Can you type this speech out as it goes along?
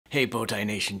Hey Bowtie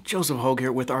Nation, Joseph Hogue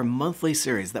here with our monthly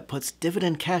series that puts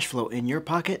dividend cash flow in your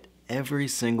pocket every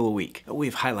single week.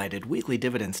 We've highlighted weekly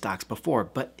dividend stocks before,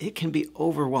 but it can be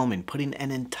overwhelming putting an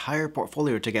entire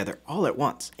portfolio together all at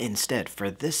once. Instead,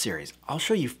 for this series, I'll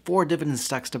show you 4 dividend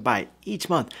stocks to buy each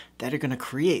month that are going to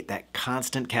create that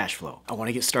constant cash flow. I want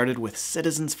to get started with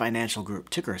Citizens Financial Group,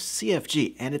 ticker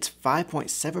CFG, and its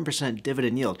 5.7%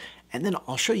 dividend yield. And then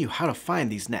I'll show you how to find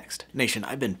these next. Nation,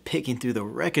 I've been picking through the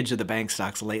wreckage of the bank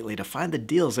stocks lately to find the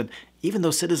deals, and even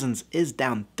though Citizens is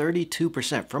down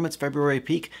 32% from its February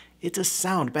peak, it's a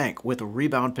sound bank with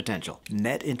rebound potential.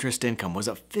 Net interest income was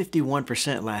up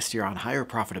 51% last year on higher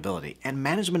profitability, and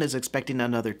management is expecting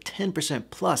another 10%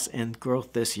 plus in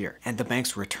growth this year. And the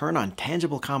bank's return on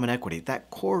tangible common equity, that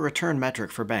core return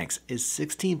metric for banks, is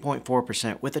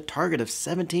 16.4% with a target of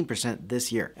 17%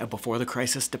 this year. And before the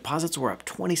crisis, deposits were up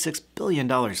 $26 billion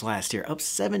last year, up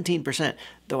 17%,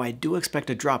 though I do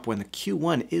expect a drop when the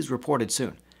Q1 is reported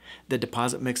soon. The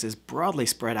deposit mix is broadly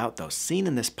spread out though, seen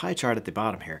in this pie chart at the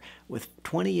bottom here, with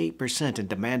 28% in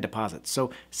demand deposits, so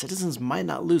Citizens might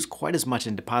not lose quite as much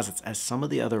in deposits as some of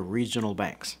the other regional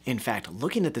banks. In fact,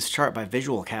 looking at this chart by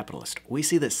Visual Capitalist, we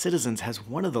see that Citizens has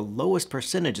one of the lowest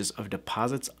percentages of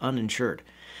deposits uninsured.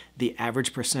 The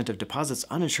average percent of deposits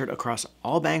uninsured across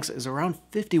all banks is around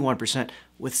 51%,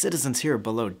 with Citizens here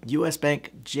below US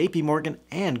Bank, JP Morgan,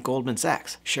 and Goldman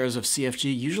Sachs. Shares of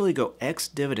CFG usually go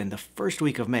ex-dividend the first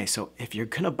week of May, so if you're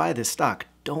going to buy this stock,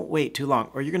 don't wait too long,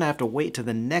 or you're going to have to wait to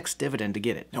the next dividend to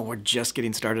get it. Now, we're just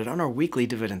getting started on our weekly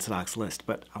dividend stocks list,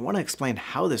 but I want to explain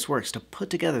how this works to put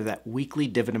together that weekly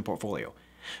dividend portfolio.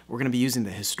 We're going to be using the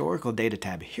Historical Data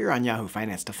tab here on Yahoo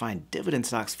Finance to find dividend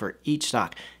stocks for each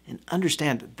stock and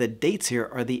understand the dates here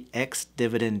are the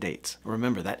ex-dividend dates.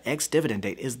 Remember, that ex-dividend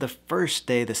date is the first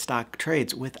day the stock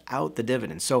trades without the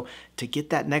dividend. So to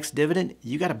get that next dividend,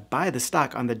 you got to buy the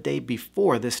stock on the day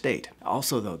before this date.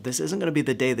 Also though, this isn't going to be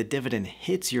the day the dividend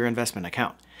hits your investment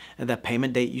account. And the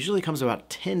payment date usually comes about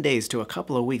 10 days to a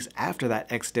couple of weeks after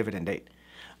that ex-dividend date.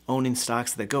 Owning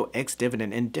stocks that go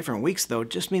ex-dividend in different weeks, though,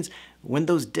 just means when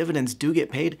those dividends do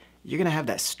get paid, you're going to have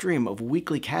that stream of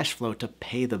weekly cash flow to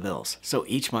pay the bills. So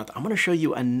each month, I'm going to show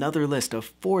you another list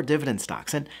of 4 dividend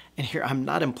stocks. And here, I'm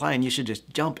not implying you should just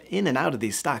jump in and out of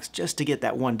these stocks just to get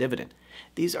that one dividend.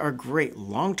 These are great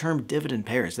long-term dividend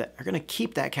payers that are going to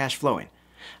keep that cash flowing.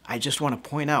 I just want to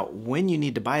point out when you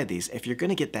need to buy these if you're going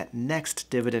to get that next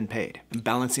dividend paid.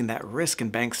 Balancing that risk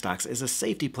in bank stocks is a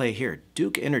safety play here.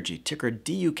 Duke Energy, ticker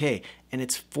DUK, and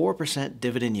its 4%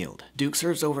 dividend yield. Duke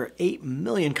serves over 8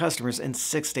 million customers in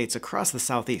 6 states across the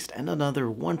Southeast and another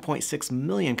 1.6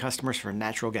 million customers for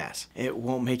natural gas. It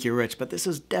won't make you rich, but this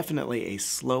is definitely a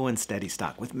slow and steady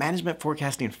stock, with management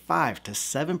forecasting 5 to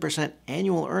 7%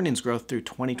 annual earnings growth through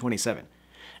 2027.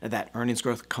 That earnings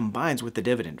growth combines with the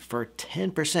dividend for a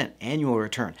 10% annual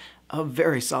return, a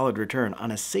very solid return on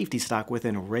a safety stock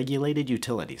within regulated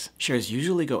utilities. Shares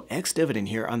usually go ex-dividend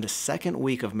here on the second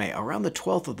week of May, around the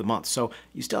 12th of the month, so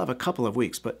you still have a couple of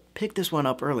weeks, but pick this one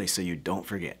up early so you don't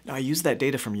forget. Now, I use that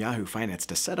data from Yahoo Finance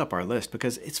to set up our list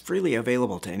because it's freely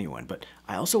available to anyone, but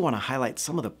I also want to highlight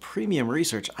some of the premium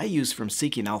research I use from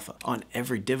Seeking Alpha. On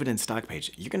every dividend stock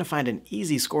page, you're going to find an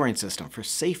easy scoring system for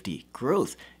safety,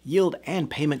 growth, yield, and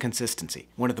payment consistency.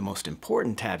 One of the most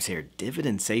important tabs here,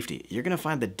 dividend safety, you're going to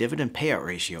find the dividend payout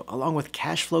ratio along with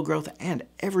cash flow growth and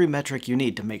every metric you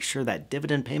need to make sure that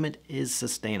dividend payment is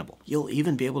sustainable. You'll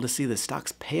even be able to see the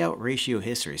stock's payout ratio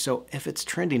history, so if it's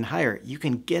trending higher, you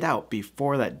can get out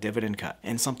before that dividend cut.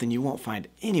 And something you won't find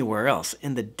anywhere else,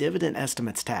 in the dividend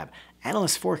estimates tab,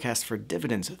 analyst forecasts for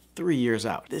dividends 3 years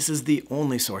out. This is the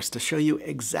only source to show you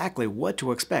exactly what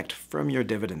to expect from your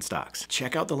dividend stocks.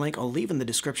 Check out the link I'll leave in the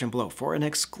description below for an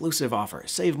exclusive offer.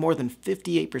 Save more than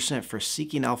 58% for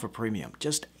Seeking Alpha Premium,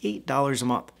 just $8 a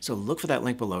month. So look for that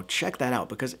link below, check that out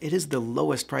because it is the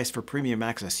lowest price for premium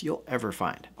access you'll ever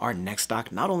find. Our next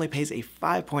stock not only pays a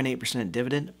 5.8%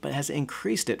 dividend, but has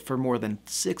increased it for more than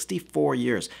 64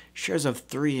 years. Shares of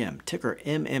 3M, ticker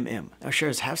MMM. Now,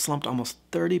 shares have slumped almost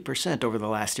 30% over the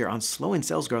last year on slowing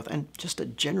sales growth and just a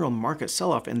general market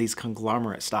sell-off in these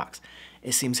conglomerate stocks.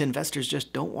 It seems investors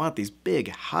just don't want these big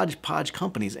hodgepodge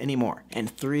companies anymore.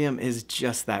 And 3M is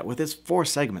just that, with its 4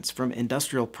 segments, from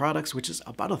industrial products, which is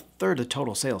about a third of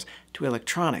total sales, to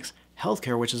electronics,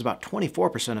 healthcare, which is about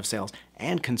 24% of sales,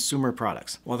 and consumer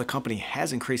products. While the company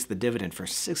has increased the dividend for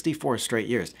 64 straight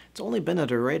years, it's only been at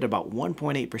a rate about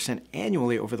 1.8%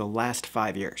 annually over the last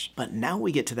 5 years. But now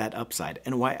we get to that upside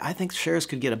and why I think shares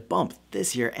could get a bump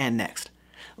this year and next.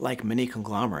 Like many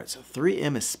conglomerates,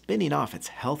 3M is spinning off its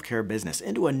healthcare business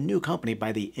into a new company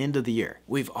by the end of the year.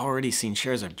 We've already seen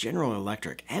shares of General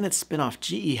Electric and its spinoff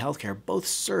GE Healthcare both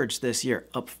surge this year,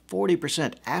 up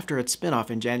 40% after its spinoff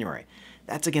in January.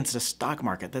 That's against a stock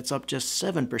market that's up just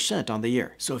 7% on the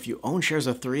year. So if you own shares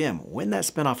of 3M when that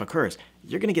spinoff occurs,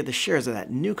 you're going to get the shares of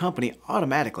that new company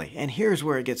automatically. And here's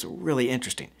where it gets really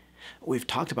interesting. We've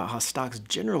talked about how stocks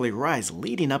generally rise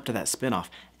leading up to that spinoff,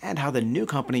 and how the new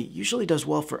company usually does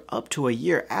well for up to a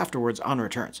year afterwards on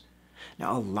returns.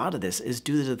 Now, a lot of this is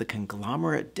due to the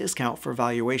conglomerate discount for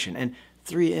valuation, and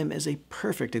 3M is a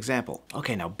perfect example.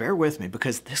 Okay, now bear with me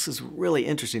because this is really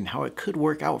interesting how it could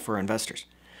work out for investors.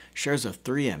 Shares of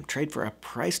 3M trade for a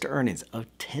price to earnings of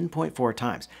 10.4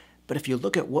 times. But if you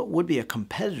look at what would be a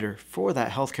competitor for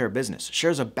that healthcare business,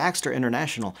 shares of Baxter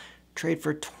International trade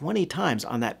for 20 times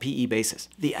on that PE basis.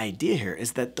 The idea here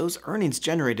is that those earnings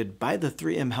generated by the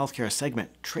 3M healthcare segment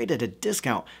trade at a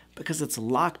discount because it's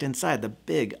locked inside the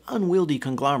big, unwieldy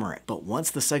conglomerate. But once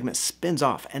the segment spins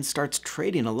off and starts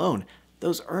trading alone,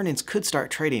 those earnings could start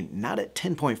trading not at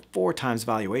 10.4 times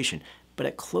valuation, but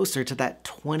at closer to that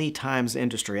 20 times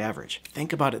industry average.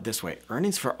 Think about it this way.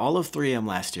 Earnings for all of 3M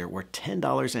last year were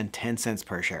 $10.10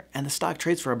 per share, and the stock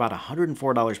trades for about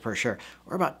 $104 per share,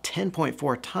 or about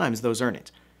 10.4 times those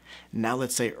earnings. Now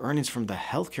let's say earnings from the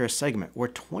healthcare segment were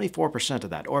 24% of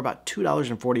that, or about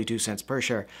 $2.42 per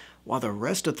share, while the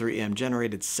rest of 3M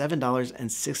generated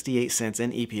 $7.68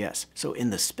 in EPS. So in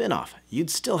the spinoff,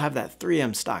 you'd still have that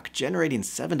 3M stock generating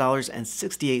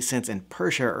 $7.68 in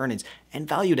per share earnings and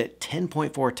valued at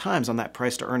 10.4 times on that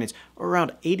price to earnings, or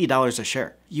around $80 a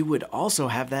share. You would also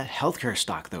have that healthcare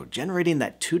stock though, generating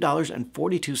that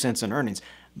 $2.42 in earnings,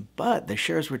 but the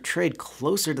shares would trade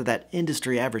closer to that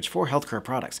industry average for healthcare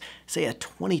products, say at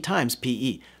 20 times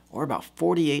PE, or about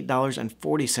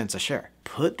 $48.40 a share.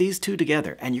 Put these two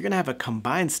together and you're going to have a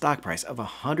combined stock price of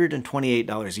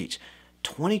 $128 each,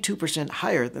 22%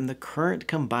 higher than the current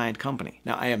combined company.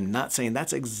 Now, I am not saying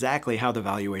that's exactly how the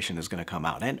valuation is going to come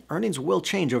out, and earnings will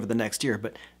change over the next year,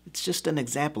 but it's just an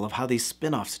example of how these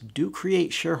spinoffs do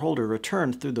create shareholder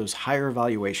return through those higher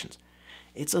valuations.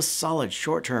 It's a solid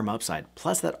short-term upside,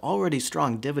 plus that already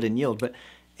strong dividend yield, but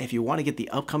if you want to get the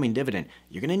upcoming dividend,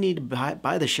 you're going to need to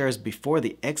buy the shares before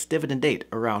the ex-dividend date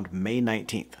around May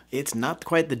 19th. It's not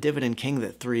quite the dividend king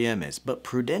that 3M is, but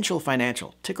Prudential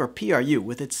Financial, ticker PRU,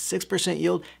 with its 6%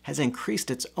 yield, has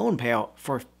increased its own payout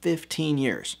for 15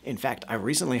 years. In fact, I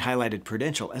recently highlighted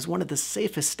Prudential as one of the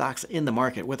safest stocks in the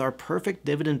market with our Perfect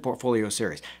Dividend Portfolio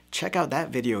series. Check out that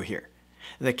video here.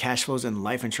 The cash flows in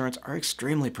life insurance are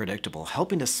extremely predictable,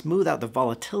 helping to smooth out the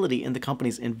volatility in the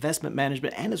company's investment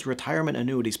management and its retirement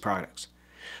annuities products.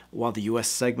 While the U.S.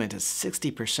 segment is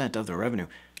 60% of the revenue,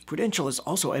 Prudential is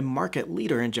also a market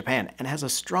leader in Japan and has a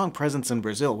strong presence in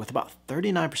Brazil with about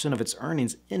 39% of its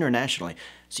earnings internationally,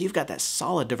 so you've got that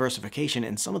solid diversification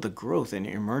in some of the growth in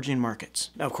emerging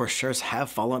markets. Now, of course, shares have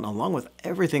fallen along with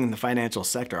everything in the financial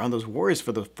sector on those worries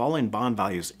for the falling bond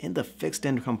values in the fixed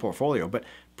income portfolio, but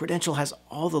Prudential has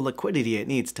all the liquidity it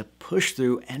needs to push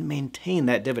through and maintain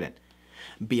that dividend.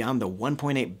 Beyond the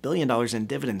 $1.8 billion in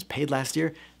dividends paid last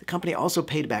year, the company also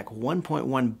paid back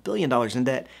 $1.1 billion in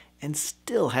debt and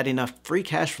still had enough free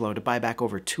cash flow to buy back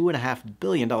over $2.5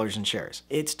 billion in shares.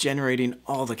 It's generating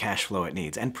all the cash flow it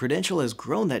needs, and Prudential has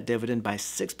grown that dividend by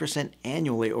 6%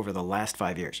 annually over the last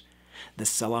 5 years. The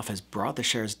sell-off has brought the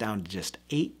shares down to just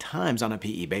 8 times on a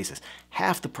PE basis,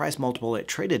 half the price multiple it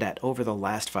traded at over the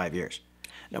last 5 years.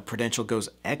 Now, Prudential goes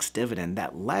ex-dividend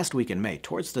that last week in May,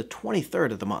 towards the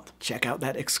 23rd of the month. Check out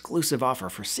that exclusive offer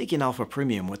for Seeking Alpha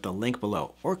Premium with the link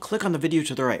below, or click on the video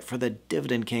to the right for the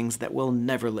Dividend Kings that will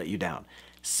never let you down.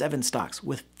 7 stocks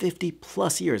with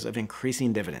 50+ years of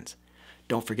increasing dividends.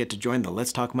 Don't forget to join the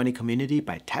Let's Talk Money community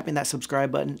by tapping that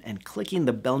subscribe button and clicking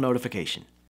the bell notification.